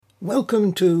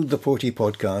Welcome to the Porty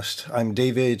Podcast. I'm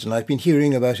David, and I've been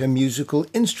hearing about a musical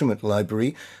instrument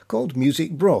library called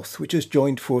Music Broth, which has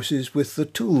joined forces with the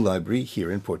Tool Library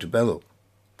here in Portobello.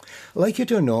 Like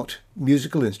it or not,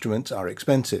 musical instruments are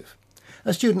expensive.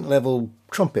 A student-level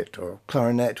trumpet or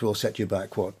clarinet will set you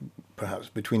back, perhaps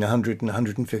between £100 and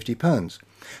 £150.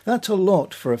 That's a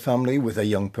lot for a family with a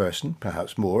young person,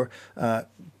 perhaps more, at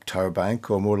Tower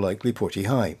Bank or more likely Porty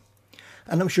High.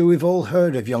 And I'm sure we've all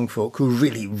heard of young folk who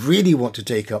really want to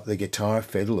take up the guitar,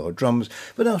 fiddle or drums,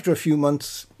 but after a few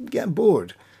months get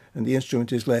bored and the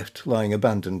instrument is left lying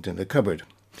abandoned in a cupboard.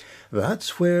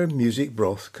 That's where Music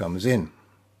Broth comes in.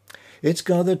 It's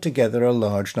gathered together a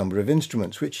large number of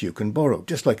instruments which you can borrow,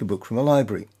 just like a book from a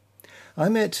library. I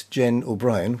met Jen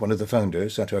O'Brien, one of the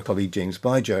founders, and her colleague James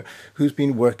Bijah, who's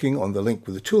been working on the link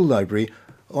with the Tool Library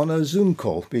on a Zoom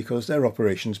call because their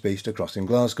operation's based across in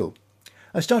Glasgow.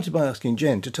 I started by asking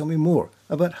Jen to tell me more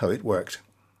about how it worked.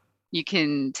 You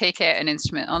can take out an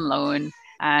instrument on loan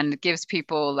and it gives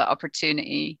people the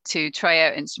opportunity to try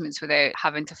out instruments without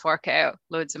having to fork out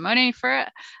loads of money for it.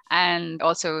 And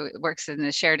also it works in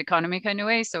a shared economy kind of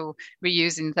way. So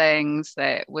reusing things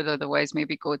that would otherwise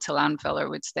maybe go to landfill or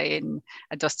would stay in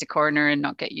a dusty corner and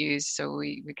not get used. So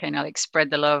we kind of like spread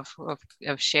the love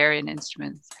of sharing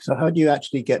instruments. So how do you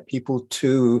actually get people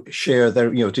to share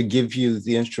their, to give you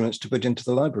the instruments to put into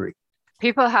the library?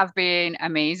 People have been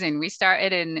amazing. We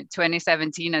started in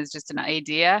 2017 as just an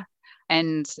idea.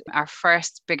 And our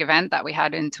first big event that we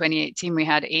had in 2018, we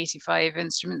had 85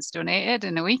 instruments donated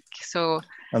in a week.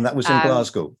 And that was in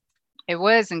Glasgow? It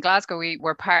was in Glasgow. We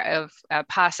were part of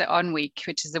Pass It On Week,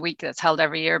 which is a week that's held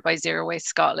every year by Zero Waste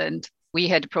Scotland. We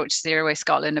had approached Zero Waste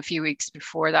Scotland a few weeks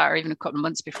before that, or even a couple of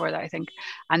months before that, I think.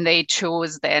 And they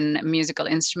chose then musical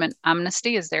instrument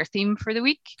amnesty as their theme for the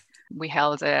week. We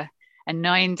held a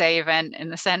 9-day event in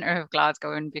the centre of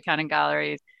Glasgow in Buchanan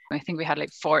Gallery. I think we had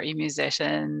like 40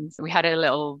 musicians. We had a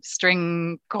little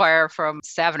string choir from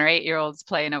 7 or 8-year-olds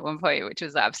playing at one point, which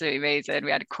was absolutely amazing.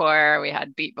 We had a choir, we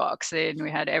had beatboxing,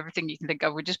 we had everything you can think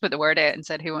of. We just put the word out and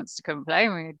said, who wants to come and play?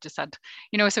 And we just had,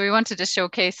 so we wanted to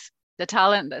showcase the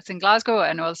talent that's in Glasgow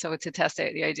and also to test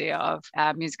out the idea of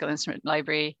a musical instrument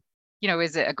library.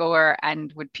 Is it a goer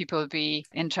and would people be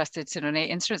interested to donate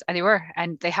instruments? And they were,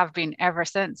 and they have been ever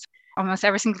since. Almost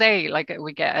every single day, like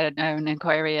we get an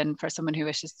inquiry in for someone who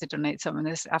wishes to donate something.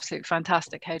 This is absolutely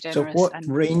fantastic. How generous. So what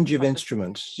range of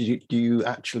instruments do you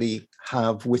actually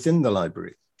have within the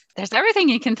library? There's everything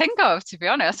you can think of, to be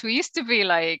honest. We used to be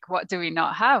like, what do we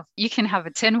not have? You can have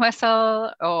a tin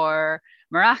whistle or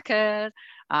maraca,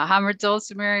 hammered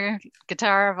dulcimer,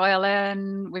 guitar,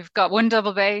 violin. We've got one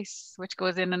double bass, which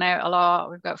goes in and out a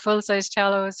lot. We've got full-size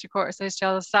cellos, three-quarter-size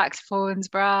cellos, saxophones,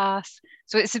 brass.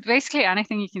 So it's basically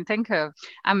anything you can think of.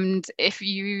 And if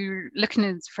you're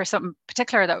looking for something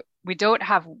particular that we don't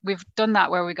have, we've done that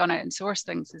where we've gone out and sourced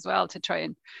things as well to try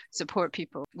and support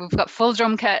people. We've got full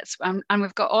drum kits and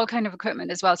we've got all kind of equipment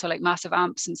as well. So like massive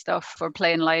amps and stuff for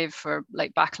playing live for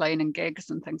like backline and gigs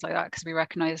and things like that, because we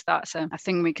recognize that's a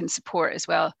thing we can support as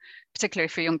well, particularly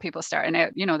for young people starting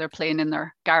out. They're playing in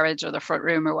their garage or their front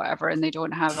room or whatever, and they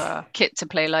don't have a kit to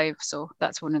play live. So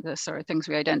that's one of the sort of things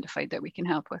we identified that we can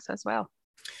help with as well.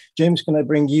 James, can I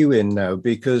bring you in now?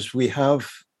 Because we have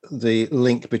the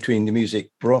link between the Music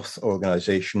Broth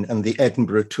organisation and the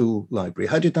Edinburgh Tool Library.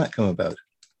 How did that come about?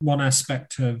 One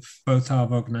aspect of both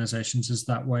our organisations is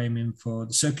that we're aiming for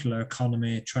the circular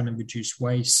economy, trying to reduce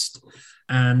waste.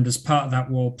 And as part of that,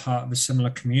 we're all part of a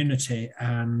similar community.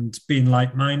 And being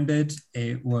like-minded,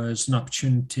 it was an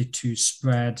opportunity to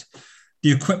spread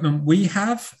the equipment we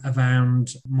have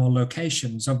around more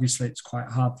locations. Obviously, it's quite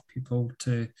hard for people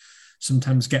to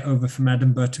sometimes get over from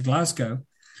Edinburgh to Glasgow.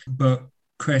 But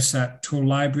Chris at Tool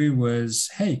Library was,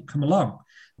 hey, come along,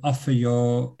 offer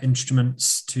your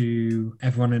instruments to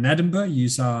everyone in Edinburgh,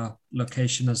 use our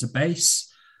location as a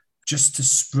base, just to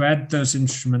spread those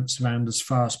instruments around as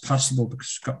far as possible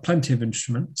because we've got plenty of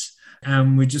instruments.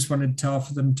 And we just wanted to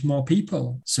offer them to more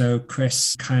people. So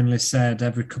Chris kindly said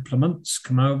every couple of months,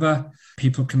 come over.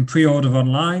 People can pre-order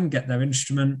online, get their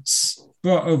instruments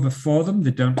brought over for them.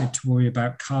 They don't need to worry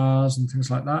about cars and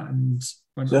things like that. And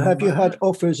so have you had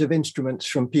offers of instruments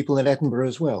from people in Edinburgh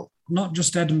as well? Not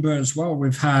just Edinburgh as well.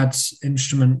 We've had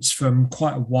instruments from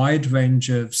quite a wide range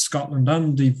of Scotland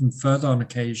and even further on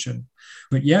occasion.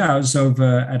 But yeah, I was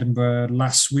over Edinburgh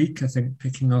last week, I think,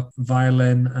 picking up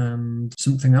violin and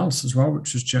something else as well,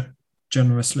 which was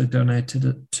generously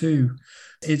donated too.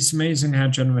 It's amazing how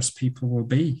generous people will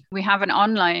be. We have an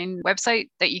online website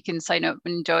that you can sign up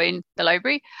and join the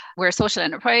library. We're a social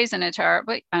enterprise and a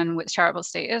charitable and with charitable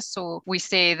status. So we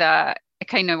say that It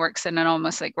kind of works in an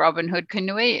almost like Robin Hood kind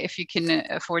of way. If you can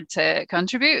afford to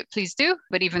contribute, please do.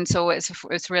 But even so, it's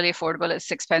really affordable. It's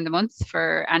 £6 a month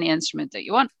for any instrument that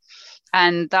you want.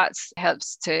 And that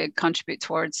helps to contribute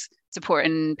towards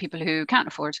supporting people who can't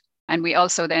afford. And we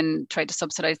also then try to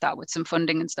subsidize that with some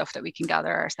funding and stuff that we can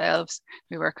gather ourselves.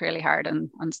 We work really hard on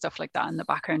stuff like that in the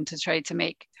background to try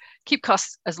to keep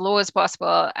costs as low as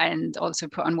possible, and also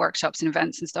put on workshops and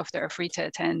events and stuff that are free to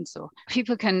attend. So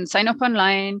people can sign up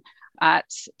online at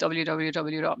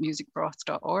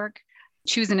www.musicbroth.org.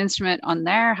 Choose an instrument on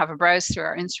there, have a browse through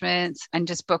our instruments, and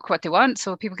just book what they want.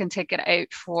 So people can take it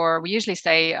out for, we usually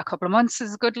say a couple of months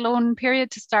is a good loan period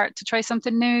to start to try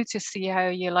something new, to see how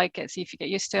you like it, see if you get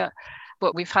used to it.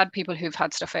 But we've had people who've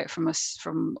had stuff out from us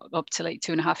from up to like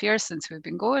 2.5 years since we've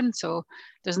been going. So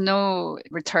there's no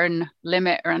return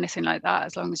limit or anything like that,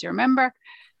 as long as you're a member.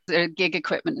 There are gig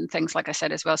equipment and things, like I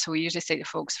said, as well. So we usually say to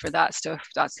folks, for that stuff,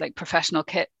 that's like professional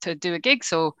kit to do a gig.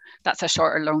 So that's a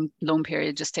shorter loan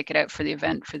period. Just take it out for the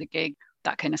event, for the gig.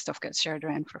 That kind of stuff gets shared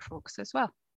around for folks as well.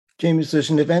 James,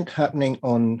 there's an event happening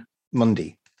on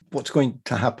Monday. What's going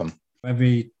to happen?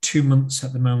 Every 2 months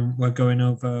at the moment, we're going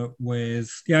over with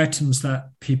the items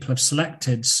that people have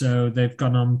selected. So they've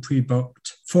gone on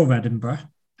pre-booked for Edinburgh.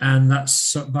 And that's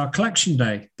sort of our collection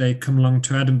day. They come along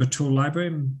to Edinburgh Tool Library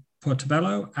in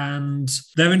Portobello, and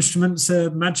their instruments are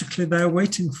magically there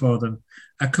waiting for them.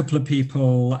 A couple of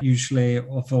people usually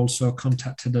have also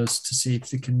contacted us to see if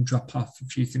they can drop off a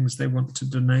few things they want to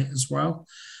donate as well.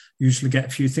 Usually get a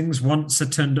few things. Once I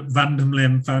turned up randomly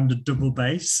and found a double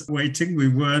bass waiting we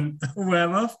weren't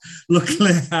aware of.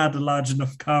 Luckily, I had a large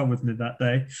enough car with me that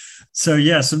day. So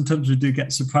yeah, sometimes we do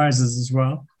get surprises as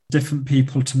well. Different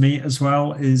people to meet as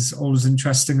well is always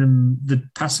interesting, and the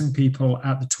passing people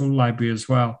at the tool library as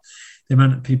well. The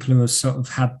amount of people who have sort of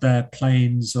had their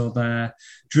planes or their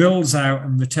drills out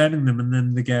and returning them, and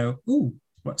then they go, "Ooh,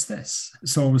 what's this?"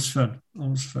 It's always fun,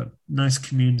 always fun. Nice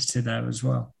community there as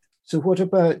well. So what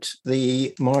about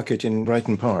the market in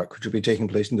Brighton Park, which will be taking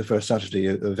place on the first Saturday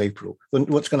of April?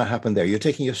 What's going to happen there? You're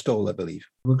taking a stall, I believe.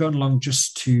 We're going along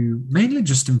mainly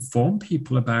just inform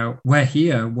people about we're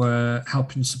here. We're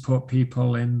helping support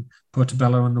people in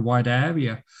Portobello and the wider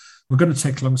area. We're going to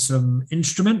take along some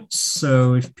instruments.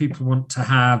 So if people want to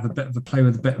have a bit of a play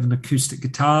with a bit of an acoustic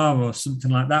guitar or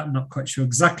something like that, I'm not quite sure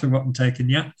exactly what I'm taking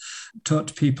yet. Talk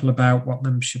to people about what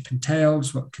membership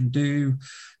entails, what it can do,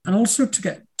 and also to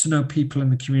get to know people in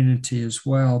the community as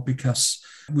well, because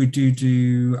we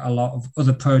do a lot of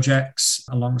other projects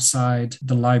alongside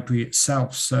the library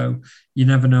itself. So you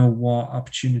never know what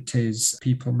opportunities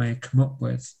people may come up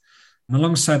with. And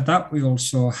alongside that, we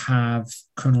also have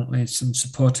currently some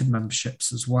supported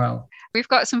memberships as well. We've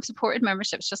got some supported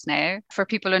memberships just now for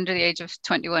people under the age of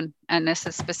 21. And this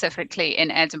is specifically in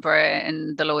Edinburgh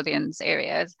and the Lothians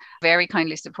areas, very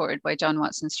kindly supported by John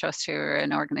Watson's Trust, who are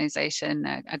an organisation,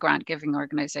 a grant giving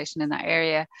organisation in that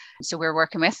area. So we're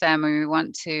working with them, and we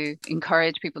want to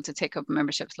encourage people to take up a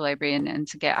membership to the library and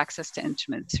to get access to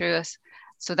instruments through us.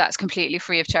 So that's completely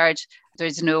free of charge.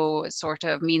 There's no sort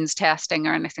of means testing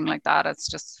or anything like that. It's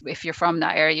just, if you're from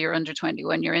that area, you're under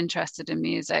 21, you're interested in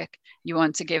music, you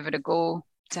want to give it a go,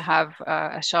 to have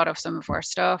a shot of some of our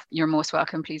stuff, you're most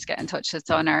welcome. Please get in touch. It's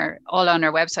all on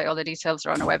our website. All the details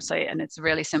are on our website, and it's a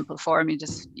really simple form. You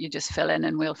just fill in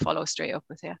and we'll follow straight up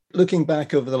with you. Looking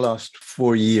back over the last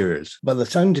 4 years, by the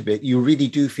sound of it, you really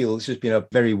do feel this has been a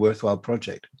very worthwhile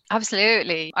project.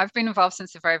 Absolutely. I've been involved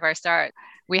since the very, very start.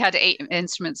 We had 8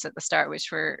 instruments at the start,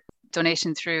 which were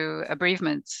donation through a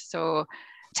bereavement. So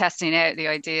testing out the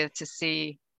idea to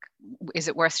see, is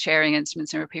it worth sharing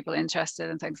instruments, and are people interested,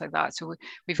 and things like that. So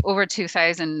we've over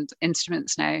 2,000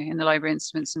 instruments now in the library,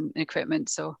 instruments and equipment.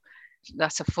 So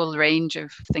that's a full range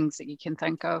of things that you can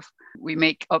think of. We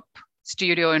make up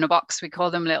studio in a box. We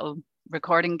call them little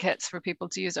recording kits for people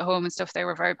to use at home and stuff. They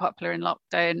were very popular in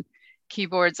lockdown.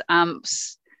 Keyboards,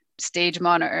 amps, stage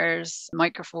monitors,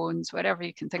 microphones, whatever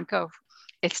you can think of.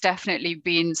 It's definitely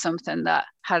been something that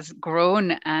has grown,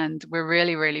 and we're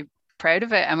really, really proud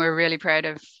of it. And we're really proud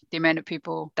of the amount of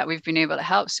people that we've been able to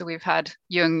help. So we've had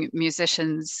young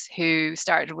musicians who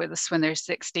started with us when they're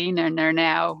 16 and they're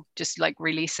now just like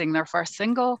releasing their first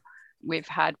single. We've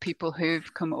had people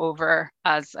who've come over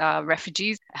as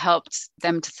refugees, helped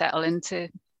them to settle into,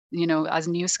 as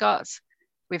new Scots.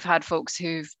 We've had folks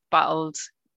who've battled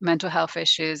mental health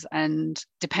issues and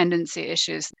dependency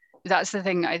issues. That's the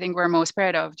thing I think we're most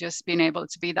proud of, just being able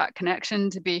to be that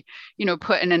connection, to be,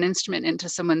 putting an instrument into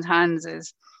someone's hands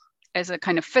is a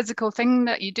kind of physical thing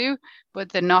that you do,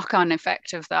 but the knock-on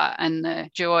effect of that and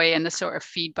the joy and the sort of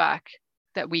feedback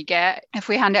that we get, if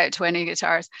we hand out 20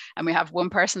 guitars and we have one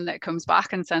person that comes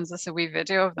back and sends us a wee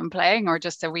video of them playing, or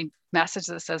just a wee message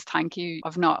that says, thank you,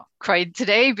 I've not cried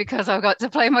today because I've got to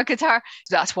play my guitar.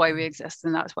 That's why we exist,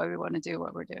 and that's why we want to do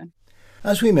what we're doing.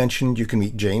 As we mentioned, you can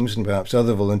meet James and perhaps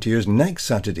other volunteers next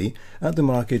Saturday at the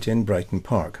market in Brighton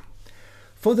Park.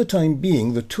 For the time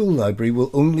being, the Tool Library will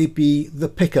only be the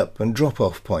pick-up and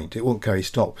drop-off point. It won't carry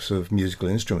stops of musical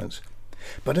instruments.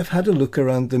 But I've had a look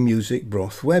around the Music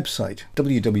Broth website,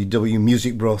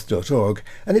 www.musicbroth.org,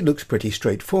 and it looks pretty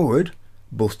straightforward,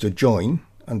 both to join,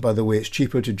 and by the way, it's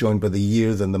cheaper to join by the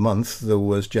year than the month,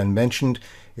 though as Jen mentioned,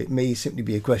 it may simply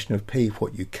be a question of pay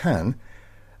what you can,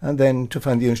 and then to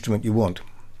find the instrument you want.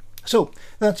 So,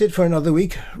 that's it for another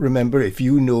week. Remember, if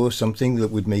you know something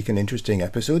that would make an interesting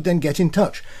episode, then get in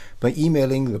touch by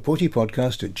emailing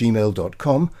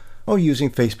theportypodcast@gmail.com or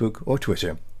using Facebook or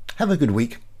Twitter. Have a good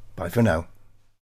week. Bye for now.